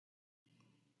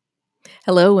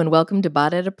Hello and welcome to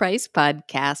Bought at a Price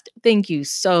podcast. Thank you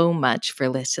so much for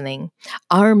listening.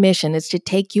 Our mission is to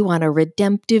take you on a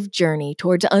redemptive journey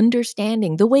towards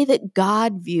understanding the way that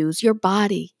God views your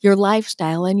body, your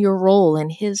lifestyle, and your role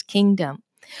in His kingdom.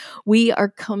 We are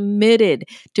committed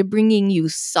to bringing you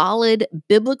solid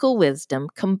biblical wisdom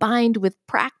combined with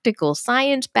practical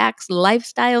science-backed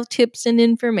lifestyle tips and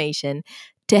information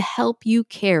to help you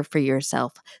care for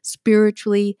yourself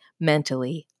spiritually,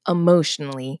 mentally,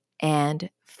 emotionally, and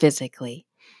physically.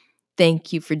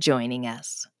 Thank you for joining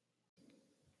us.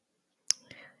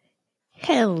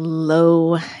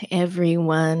 Hello,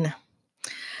 everyone.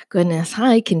 Goodness,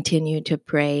 I continue to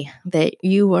pray that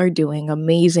you are doing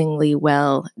amazingly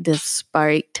well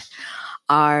despite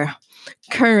our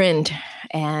current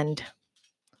and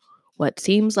what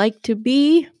seems like to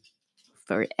be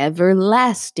for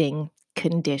everlasting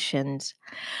conditions.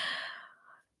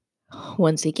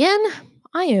 Once again,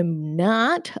 I am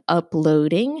not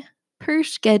uploading per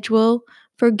schedule.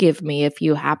 Forgive me if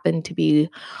you happen to be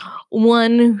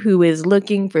one who is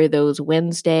looking for those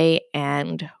Wednesday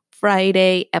and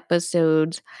Friday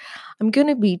episodes. I'm going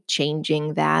to be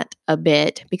changing that a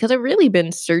bit because I've really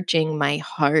been searching my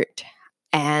heart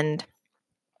and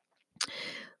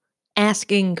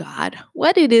asking God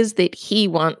what it is that He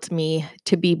wants me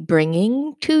to be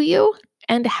bringing to you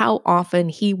and how often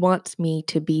He wants me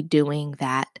to be doing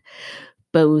that,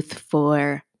 both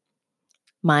for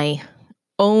my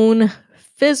own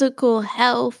physical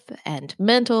health and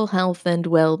mental health and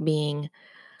well-being,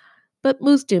 but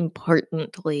most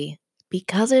importantly,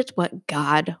 because it's what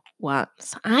God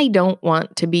wants. I don't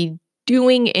want to be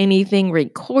doing anything,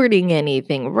 recording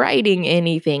anything, writing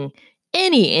anything,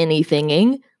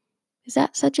 anythinging. Is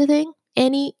that such a thing?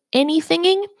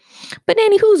 Anythinging? But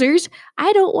any hoosers,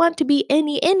 I don't want to be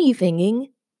anythinging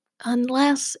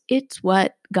unless it's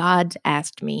what God's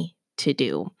asked me to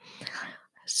do.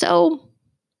 So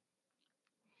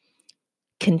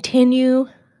continue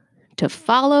to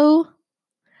follow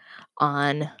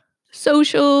on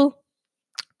social,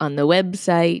 on the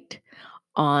website,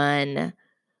 on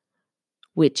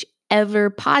whichever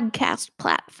podcast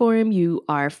platform you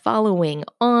are following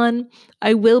on.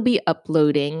 I will be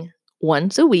uploading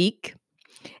once a week,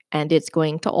 and it's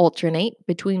going to alternate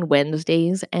between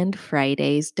Wednesdays and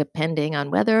Fridays, depending on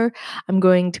whether I'm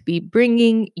going to be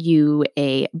bringing you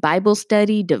a Bible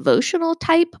study devotional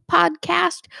type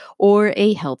podcast or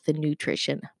a health and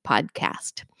nutrition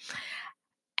podcast.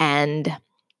 And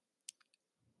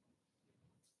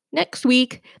next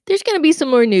week, there's going to be some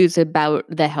more news about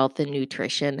the health and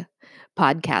nutrition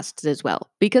podcasts as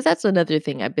well, because that's another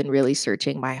thing I've been really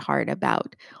searching my heart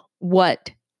about,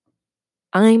 what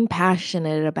I'm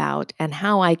passionate about and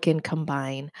how I can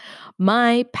combine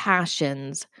my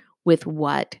passions with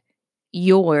what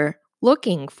you're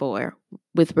looking for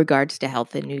with regards to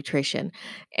health and nutrition.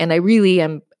 And I really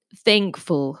am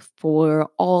thankful for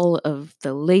all of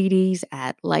the ladies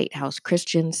at Lighthouse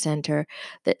Christian Center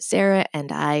that Sarah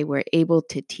and I were able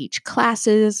to teach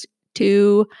classes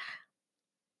to.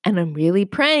 And I'm really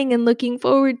praying and looking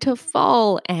forward to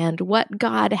fall and what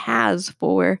God has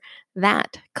for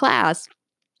that class.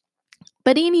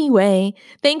 But anyway,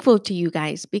 thankful to you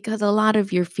guys because a lot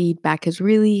of your feedback has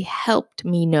really helped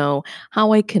me know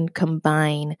how I can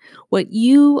combine what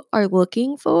you are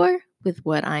looking for with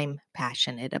what I'm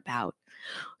passionate about.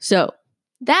 So,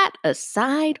 that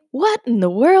aside, what in the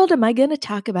world am I going to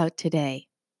talk about today?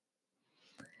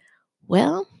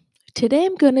 Well, today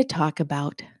I'm going to talk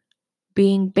about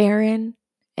being barren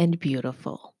and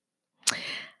beautiful.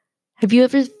 Have you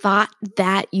ever thought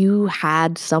that you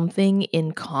had something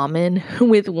in common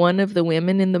with one of the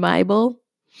women in the Bible?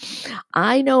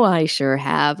 I know I sure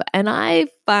have. And I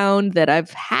found that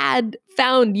I've found,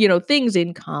 things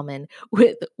in common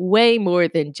with way more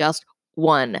than just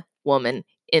one woman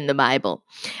in the Bible.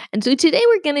 And so today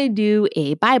we're going to do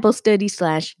a Bible study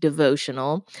 /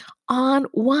 devotional on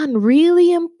one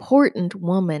really important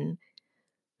woman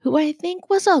who I think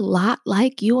was a lot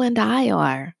like you and I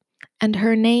are. And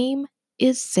her name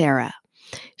is Sarah.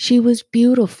 She was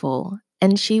beautiful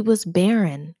and she was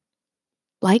barren,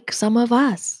 like some of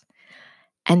us.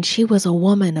 And she was a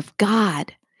woman of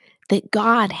God that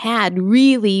God had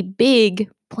really big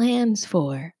plans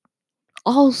for,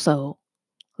 also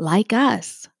like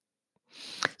us.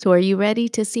 So, are you ready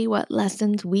to see what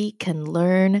lessons we can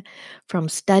learn from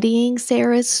studying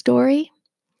Sarah's story?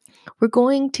 We're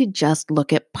going to just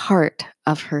look at part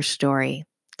of her story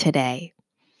today.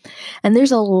 And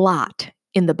there's a lot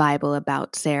in the Bible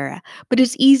about Sarah, but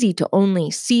it's easy to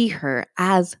only see her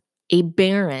as a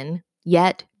barren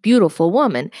yet beautiful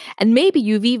woman. And maybe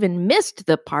you've even missed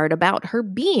the part about her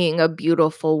being a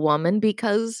beautiful woman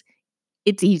because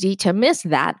it's easy to miss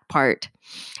that part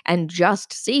and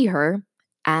just see her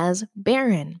as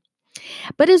barren.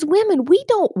 But as women, we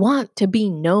don't want to be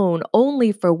known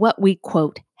only for what we,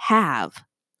 quote, have,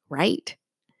 right?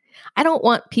 I don't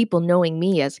want people knowing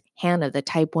me as Hannah, the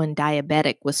type 1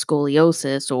 diabetic with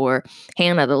scoliosis, or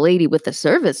Hannah, the lady with the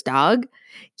service dog.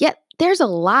 Yet there's a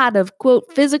lot of,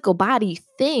 quote, physical body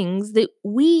things that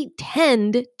we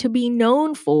tend to be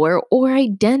known for or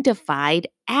identified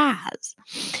as.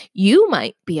 You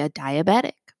might be a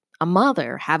diabetic, a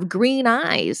mother, have green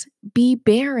eyes, be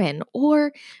barren,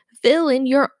 or fill in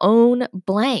your own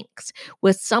blanks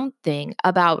with something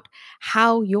about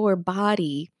how your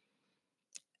body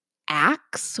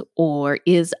acts or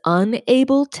is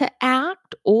unable to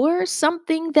act, or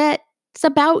something that's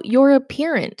about your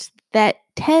appearance that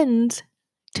tends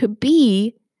to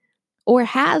be or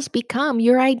has become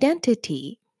your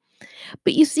identity.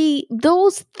 But you see,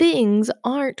 those things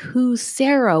aren't who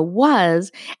Sarah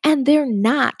was, and they're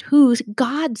not who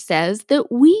God says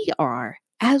that we are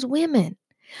as women.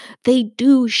 They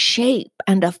do shape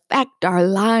and affect our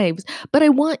lives, but I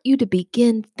want you to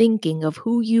begin thinking of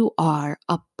who you are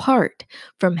apart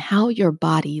from how your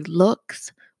body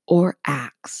looks or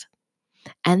acts.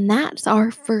 And that's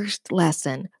our first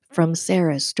lesson from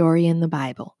Sarah's story in the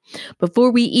Bible.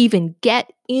 Before we even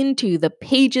get into the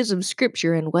pages of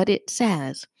Scripture and what it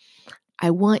says, I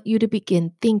want you to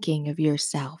begin thinking of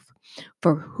yourself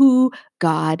for who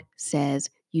God says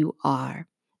you are,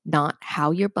 not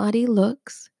how your body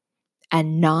looks,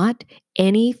 and not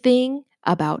anything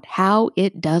about how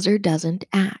it does or doesn't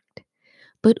act.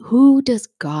 But who does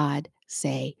God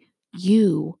say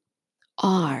you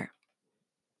are?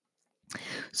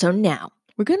 So now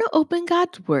we're going to open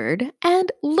God's Word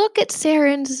and look at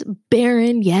Sarah's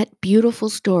barren yet beautiful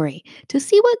story to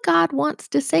see what God wants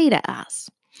to say to us.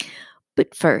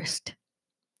 But first,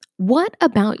 what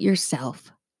about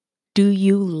yourself do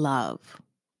you love?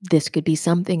 This could be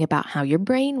something about how your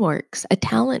brain works, a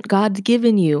talent God's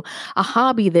given you, a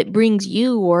hobby that brings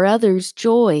you or others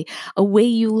joy, a way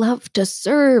you love to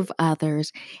serve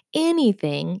others,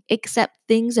 anything except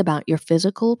things about your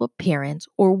physical appearance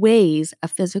or ways a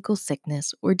physical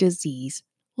sickness or disease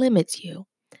limits you.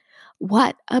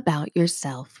 What about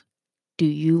yourself do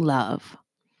you love?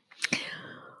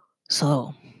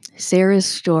 So, Sarah's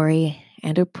story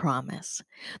and a promise.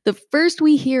 The first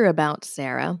we hear about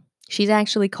Sarah, she's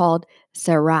actually called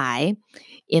Sarai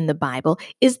in the Bible,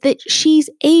 is that she's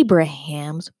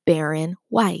Abraham's barren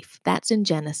wife. That's in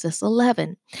Genesis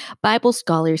 11. Bible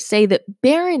scholars say that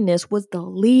barrenness was the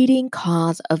leading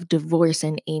cause of divorce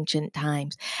in ancient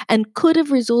times and could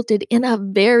have resulted in a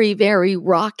very, very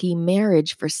rocky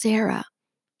marriage for Sarah.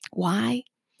 Why?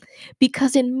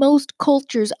 Because in most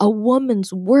cultures, a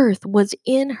woman's worth was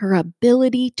in her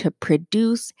ability to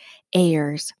produce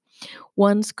heirs.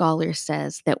 One scholar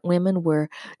says that women were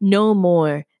no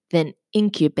more than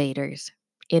incubators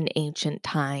in ancient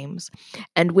times.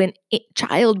 And when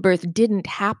childbirth didn't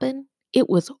happen, it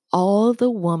was all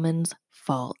the woman's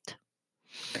fault.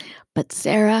 But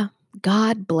Sarah,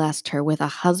 God blessed her with a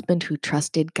husband who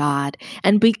trusted God.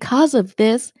 And because of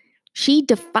this, she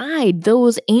defied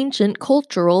those ancient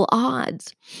cultural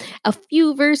odds. A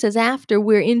few verses after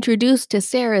we're introduced to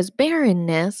Sarah's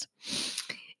barrenness,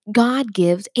 God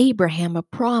gives Abraham a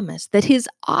promise that his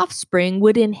offspring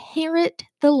would inherit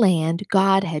the land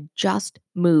God had just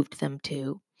moved them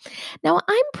to. Now,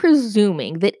 I'm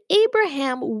presuming that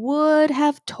Abraham would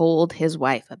have told his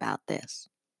wife about this,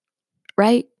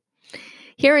 right?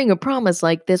 Hearing a promise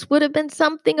like this would have been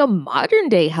something a modern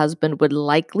day husband would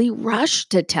likely rush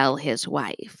to tell his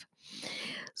wife.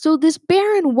 So, this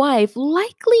barren wife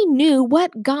likely knew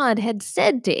what God had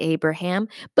said to Abraham,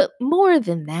 but more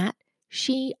than that,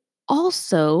 she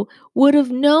also would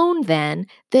have known then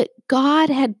that God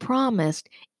had promised,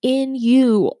 "In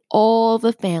you all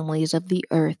the families of the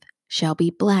earth shall be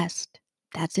blessed."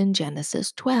 That's in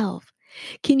Genesis 12.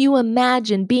 Can you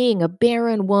imagine being a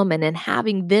barren woman and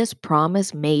having this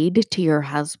promise made to your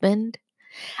husband?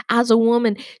 As a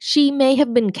woman, she may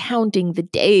have been counting the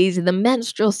days and the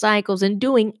menstrual cycles and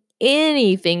doing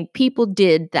anything people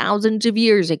did thousands of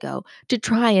years ago to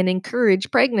try and encourage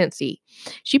pregnancy.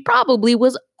 She probably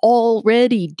was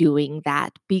already doing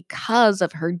that because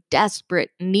of her desperate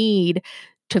need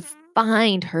to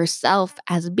find herself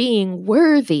as being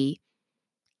worthy,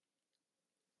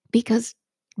 because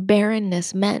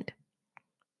barrenness meant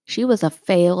she was a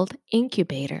failed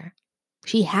incubator.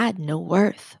 She had no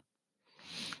worth.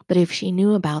 But if she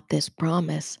knew about this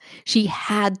promise, she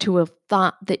had to have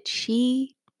thought that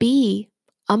she be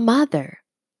a mother.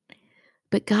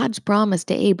 But God's promise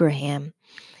to Abraham,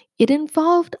 it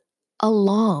involved a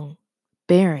long,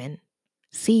 barren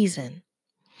season.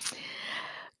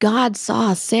 God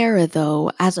saw Sarah,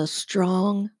 though, as a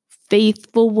strong,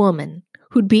 faithful woman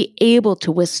who'd be able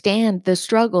to withstand the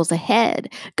struggles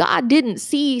ahead. God didn't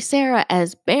see Sarah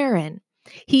as barren.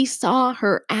 He saw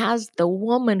her as the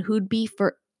woman who'd be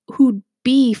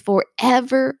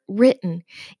forever written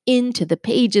into the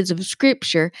pages of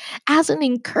Scripture as an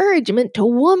encouragement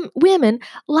to women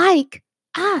like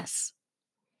us.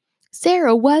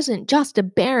 Sarah wasn't just a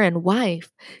barren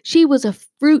wife. She was a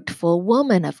fruitful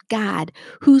woman of God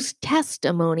whose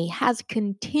testimony has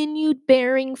continued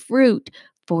bearing fruit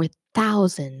for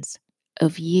thousands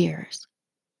of years.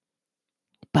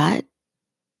 But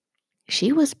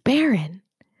she was barren.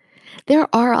 There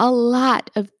are a lot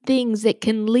of things that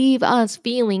can leave us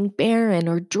feeling barren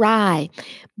or dry.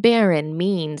 Barren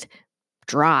means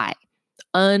dry,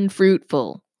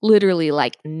 unfruitful, literally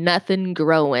like nothing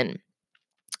growing.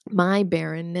 My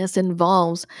barrenness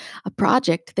involves a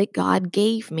project that God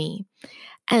gave me,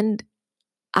 and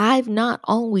I've not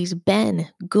always been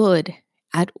good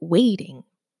at waiting.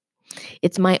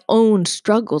 It's my own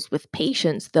struggles with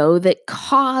patience, though, that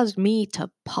caused me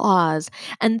to pause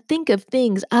and think of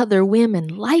things other women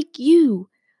like you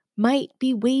might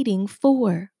be waiting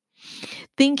for.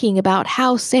 Thinking about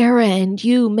how Sarah and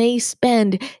you may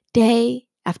spend day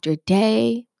after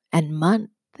day and month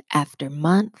after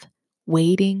month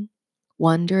waiting,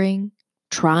 wondering,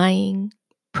 trying,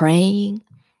 praying,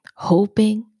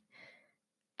 hoping,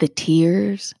 the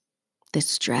tears, the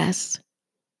stress,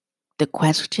 the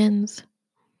questions.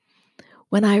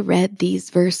 When I read these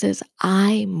verses,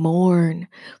 I mourn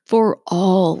for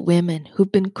all women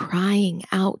who've been crying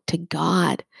out to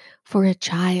God for a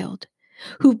child,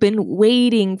 who've been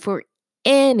waiting for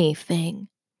anything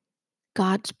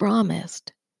God's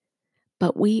promised.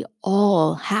 But we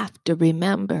all have to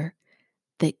remember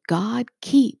that God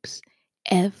keeps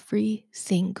every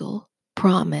single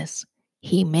promise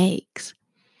He makes.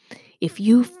 If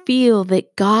you feel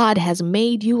that God has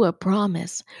made you a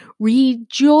promise,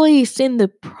 rejoice in the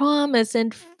promise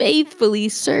and faithfully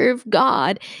serve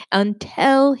God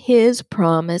until His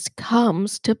promise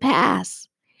comes to pass.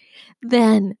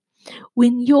 Then,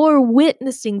 when you're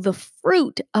witnessing the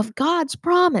fruit of God's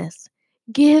promise,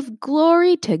 give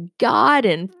glory to God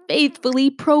and faithfully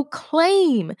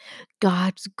proclaim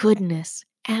God's goodness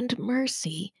and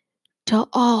mercy to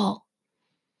all.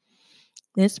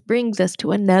 This brings us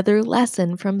to another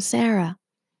lesson from Sarah,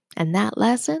 and that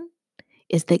lesson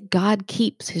is that God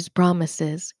keeps His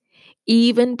promises,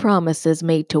 even promises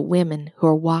made to women who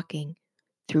are walking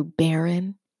through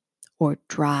barren or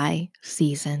dry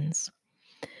seasons.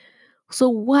 So,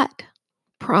 what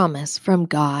promise from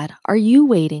God are you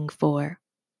waiting for?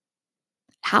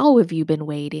 How have you been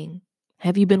waiting?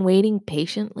 Have you been waiting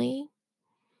patiently,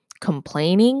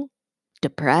 complaining,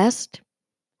 depressed,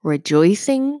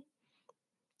 rejoicing?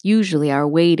 Usually, our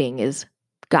waiting is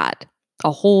got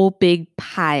a whole big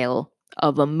pile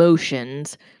of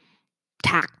emotions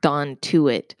tacked on to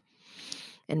it.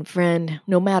 And, friend,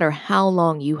 no matter how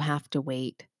long you have to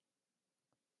wait,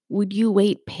 would you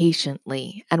wait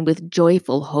patiently and with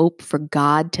joyful hope for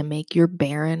God to make your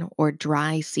barren or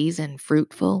dry season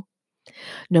fruitful?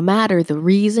 No matter the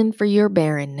reason for your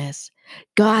barrenness,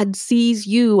 God sees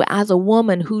you as a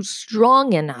woman who's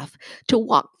strong enough to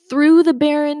walk through the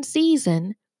barren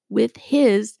season with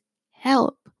His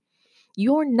help.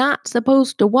 You're not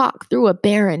supposed to walk through a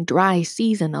barren, dry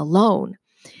season alone.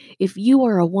 If you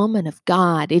are a woman of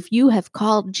God, if you have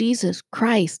called Jesus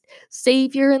Christ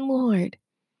Savior and Lord,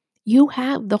 you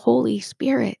have the Holy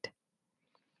Spirit.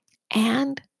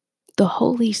 And the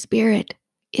Holy Spirit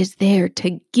is there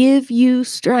to give you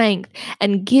strength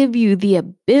and give you the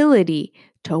ability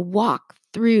to walk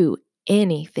through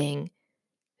anything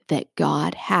that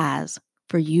God has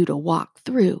for you to walk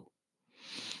through.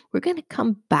 We're going to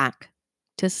come back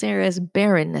to Sarah's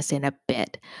barrenness in a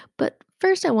bit, but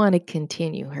first I want to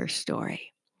continue her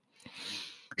story.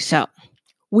 So,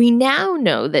 we now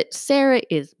know that Sarah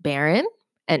is barren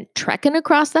and trekking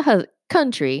across the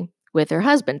country with her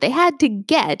husband. They had to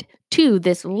get to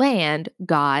this land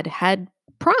God had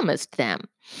promised them,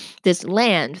 this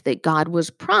land that God was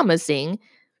promising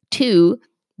to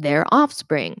their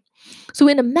offspring. So,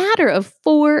 in a matter of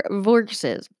 4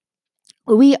 verses,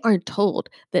 we are told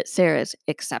that Sarah's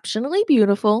exceptionally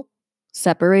beautiful,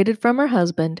 separated from her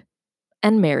husband,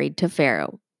 and married to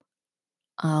Pharaoh.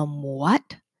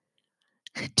 What?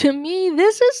 To me,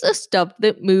 this is the stuff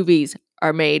that movies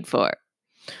are made for.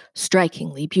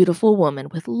 Strikingly beautiful woman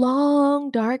with long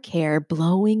dark hair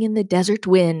blowing in the desert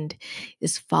wind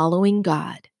is following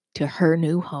God to her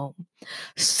new home.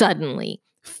 Suddenly,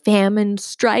 famine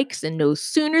strikes, and no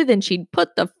sooner than she'd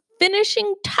put the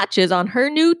finishing touches on her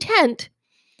new tent,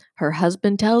 her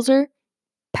husband tells her,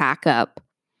 pack up.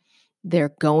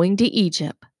 They're going to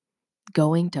Egypt,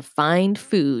 going to find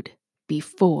food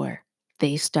before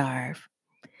they starve.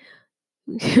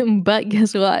 But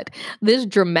guess what? This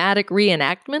dramatic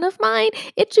reenactment of mine,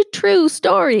 it's a true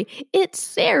story. It's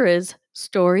Sarah's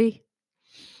story.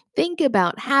 Think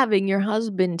about having your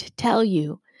husband tell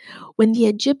you, when the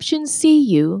Egyptians see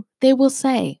you, they will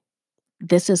say,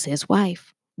 this is his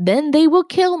wife. Then they will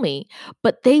kill me,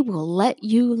 but they will let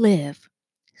you live.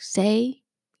 Say,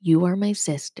 you are my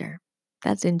sister.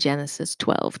 That's in Genesis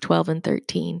 12 and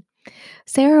 13.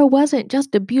 Sarah wasn't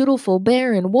just a beautiful,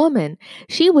 barren woman.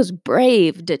 She was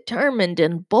brave, determined,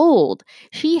 and bold.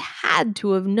 She had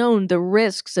to have known the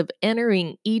risks of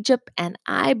entering Egypt, and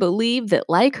I believe that,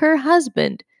 like her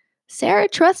husband, Sarah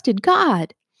trusted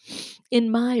God.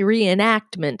 In my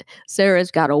reenactment,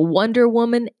 Sarah's got a Wonder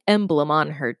Woman emblem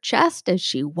on her chest as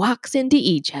she walks into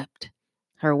Egypt.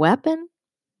 Her weapon?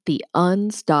 The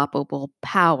unstoppable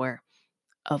power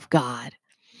of God.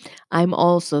 I'm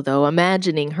also, though,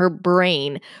 imagining her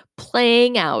brain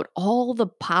playing out all the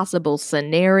possible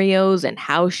scenarios and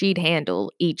how she'd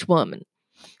handle each woman.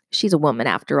 She's a woman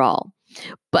after all.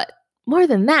 But more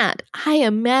than that, I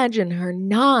imagine her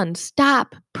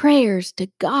non-stop prayers to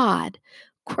God,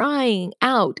 crying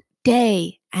out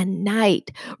day and night,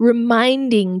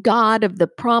 reminding God of the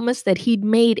promise that he'd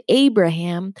made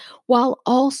Abraham while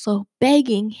also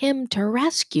begging him to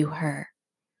rescue her.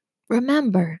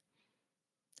 Remember,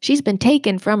 she's been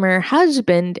taken from her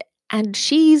husband, and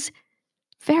she's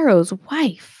Pharaoh's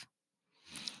wife.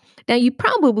 Now, you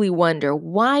probably wonder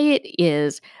why it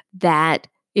is that,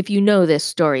 if you know this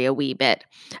story a wee bit,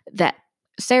 that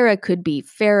Sarah could be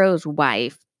Pharaoh's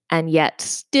wife, and yet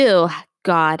still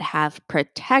God have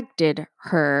protected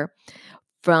her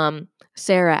from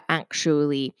Sarah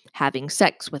actually having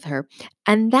sex with her.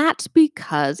 And that's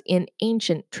because in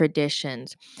ancient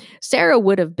traditions, Sarah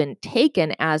would have been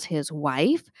taken as his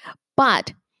wife,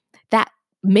 but that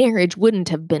marriage wouldn't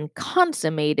have been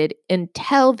consummated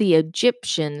until the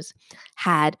Egyptians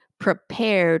had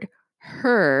prepared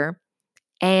her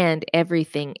and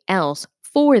everything else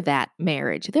for that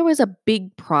marriage. There was a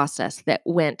big process that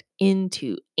went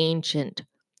into ancient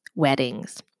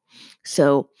weddings.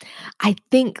 So I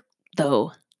think,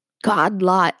 though, God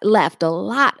left a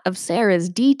lot of Sarah's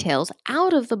details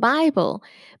out of the Bible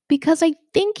because I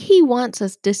think he wants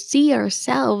us to see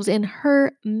ourselves in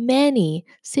her many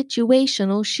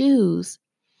situational shoes.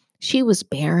 She was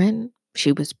barren,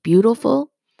 she was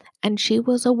beautiful, and she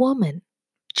was a woman,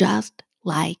 just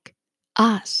like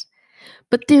us.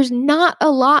 But there's not a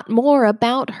lot more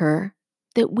about her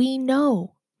that we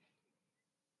know.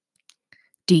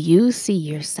 Do you see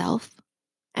yourself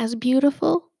as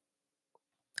beautiful?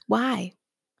 Why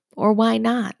or why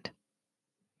not?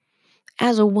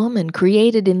 As a woman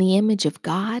created in the image of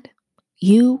God,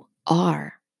 you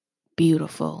are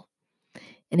beautiful.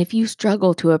 And if you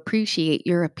struggle to appreciate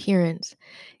your appearance,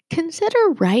 consider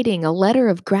writing a letter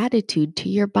of gratitude to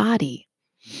your body.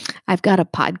 I've got a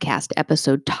podcast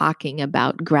episode talking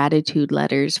about gratitude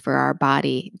letters for our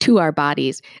body, to our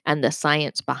bodies, and the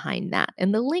science behind that.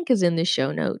 And the link is in the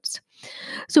show notes.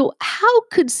 So, how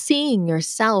could seeing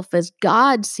yourself as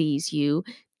God sees you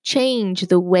change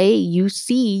the way you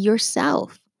see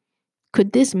yourself?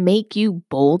 Could this make you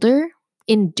bolder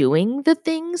in doing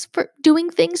things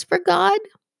for God?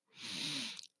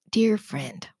 Dear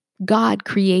friend, God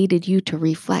created you to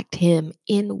reflect him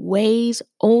in ways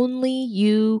only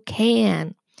you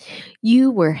can. You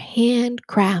were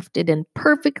handcrafted and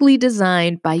perfectly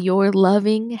designed by your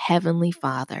loving Heavenly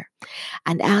Father.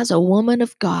 And as a woman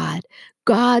of God,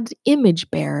 God's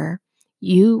image bearer,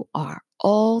 you are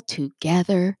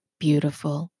altogether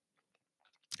beautiful.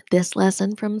 This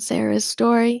lesson from Sarah's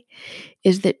story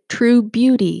is that true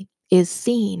beauty is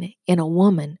seen in a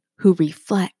woman who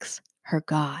reflects her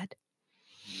God.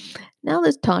 Now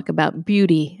let's talk about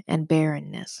beauty and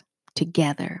barrenness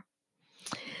together.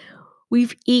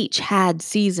 We've each had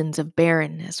seasons of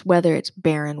barrenness, whether it's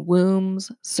barren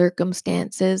wombs,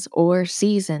 circumstances, or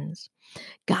seasons.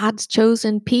 God's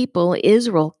chosen people,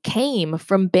 Israel, came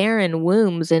from barren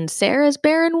wombs, and Sarah's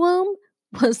barren womb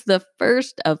was the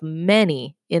first of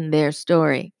many in their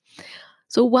story.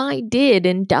 So, why did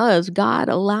and does God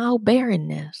allow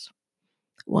barrenness?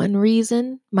 One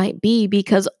reason might be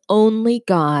because only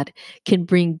God can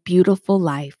bring beautiful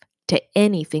life to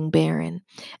anything barren.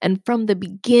 And from the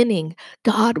beginning,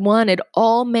 God wanted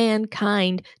all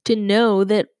mankind to know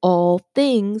that all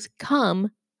things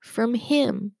come from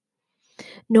Him.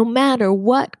 No matter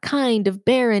what kind of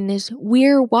barrenness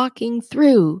we're walking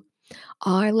through,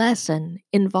 Our lesson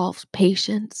involves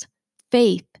patience,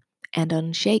 faith, and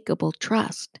unshakable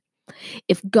trust.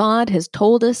 If God has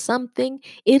told us something,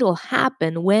 it'll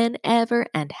happen whenever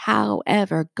and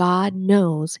however God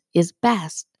knows is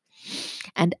best.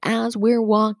 And as we're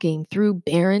walking through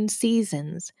barren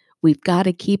seasons, we've got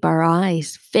to keep our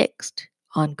eyes fixed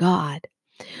on God.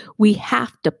 We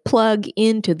have to plug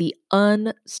into the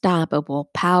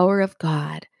unstoppable power of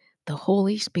God, the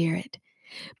Holy Spirit,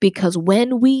 because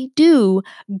when we do,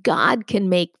 God can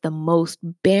make the most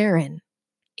barren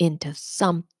into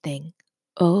something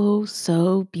oh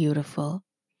so beautiful.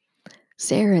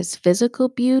 Sarah's physical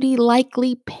beauty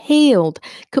likely paled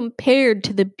compared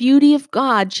to the beauty of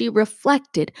God she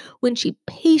reflected when she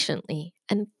patiently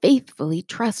and faithfully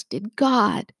trusted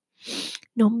God.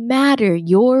 No matter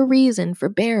your reason for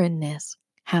barrenness,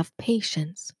 have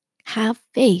patience, have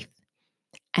faith,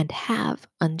 and have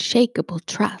unshakable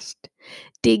trust.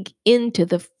 Dig into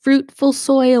the fruitful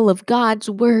soil of God's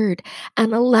Word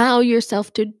and allow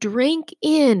yourself to drink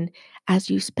in as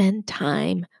you spend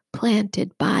time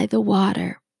planted by the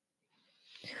water.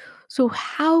 So,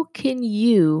 how can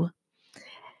you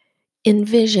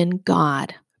envision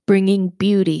God bringing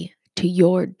beauty to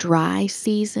your dry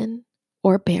season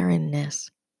or barrenness?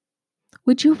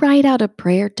 Would you write out a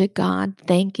prayer to God,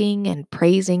 thanking and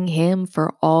praising Him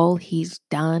for all He's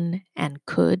done and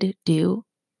could do?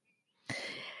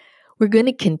 We're going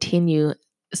to continue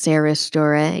Sarah's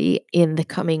story in the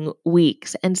coming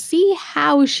weeks and see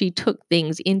how she took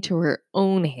things into her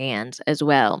own hands as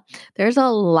well. There's a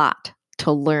lot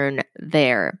to learn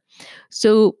there.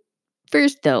 So,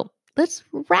 first, though, let's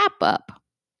wrap up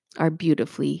our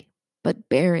beautifully but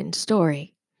barren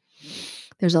story.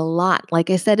 There's a lot, like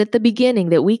I said at the beginning,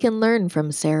 that we can learn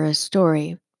from Sarah's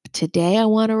story. Today, I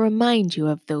want to remind you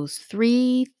of those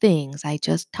 3 things I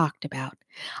just talked about.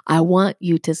 I want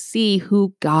you to see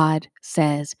who God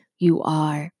says you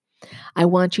are. I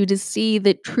want you to see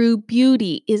that true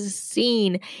beauty is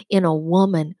seen in a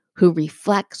woman who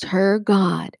reflects her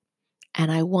God.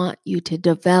 And I want you to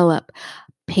develop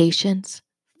patience,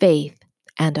 faith,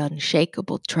 and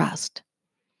unshakable trust.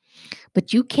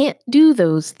 But you can't do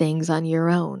those things on your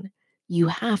own. You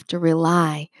have to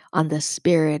rely on the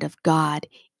Spirit of God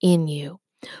in you.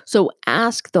 So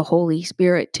ask the Holy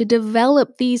Spirit to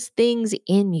develop these things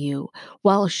in you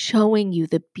while showing you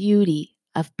the beauty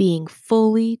of being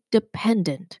fully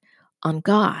dependent on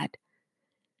God.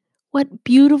 What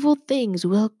beautiful things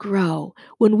will grow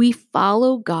when we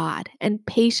follow God and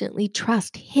patiently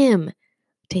trust Him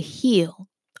to heal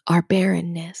our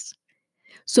barrenness.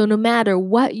 So, no matter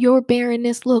what your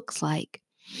barrenness looks like,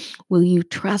 will you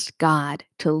trust God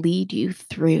to lead you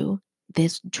through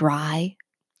this dry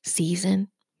season?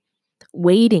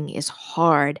 Waiting is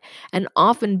hard, and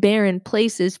often barren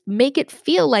places make it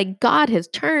feel like God has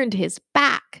turned his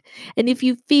back. And if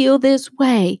you feel this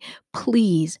way,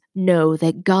 please know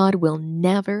that God will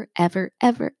never, ever,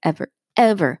 ever, ever,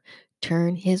 ever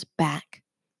turn his back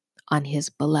on his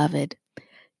beloved.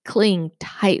 Cling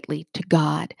tightly to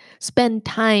God, spend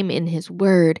time in his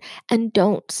word, and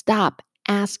don't stop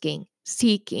asking,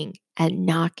 seeking, and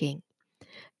knocking.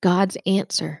 God's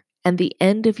answer and the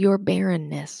end of your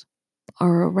barrenness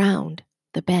are around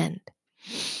the bend.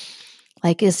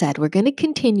 Like I said, we're going to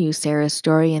continue Sarah's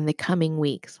story in the coming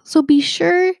weeks. So be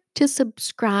sure to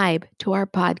subscribe to our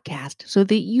podcast so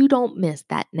that you don't miss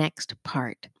that next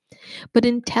part. But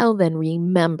until then,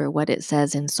 remember what it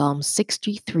says in Psalm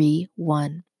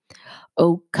 63:1.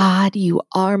 O God, you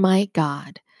are my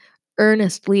God.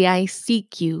 Earnestly I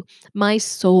seek you. My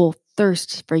soul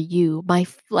thirsts for you. My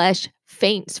flesh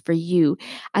faints for you,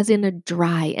 as in a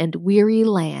dry and weary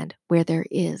land where there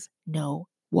is no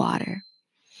water.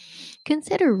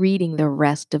 Consider reading the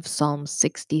rest of Psalm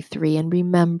 63 and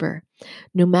remember,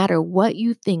 no matter what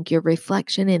you think your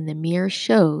reflection in the mirror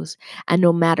shows, and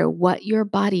no matter what your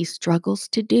body struggles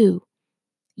to do,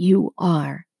 you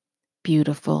are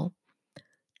beautiful.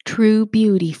 True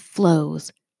beauty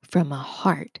flows from a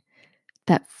heart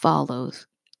that follows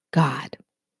God.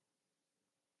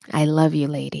 I love you,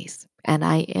 ladies, and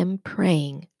I am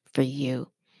praying for you.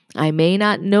 I may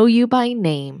not know you by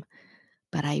name,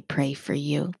 but I pray for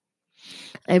you.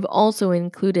 I've also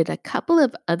included a couple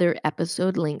of other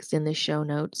episode links in the show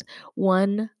notes,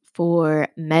 one for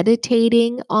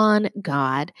meditating on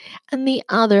God, and the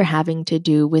other having to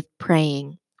do with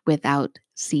praying without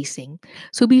ceasing.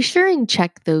 So be sure and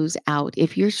check those out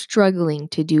if you're struggling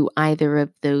to do either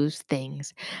of those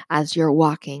things as you're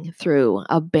walking through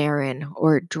a barren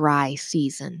or dry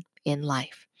season in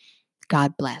life.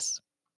 God bless.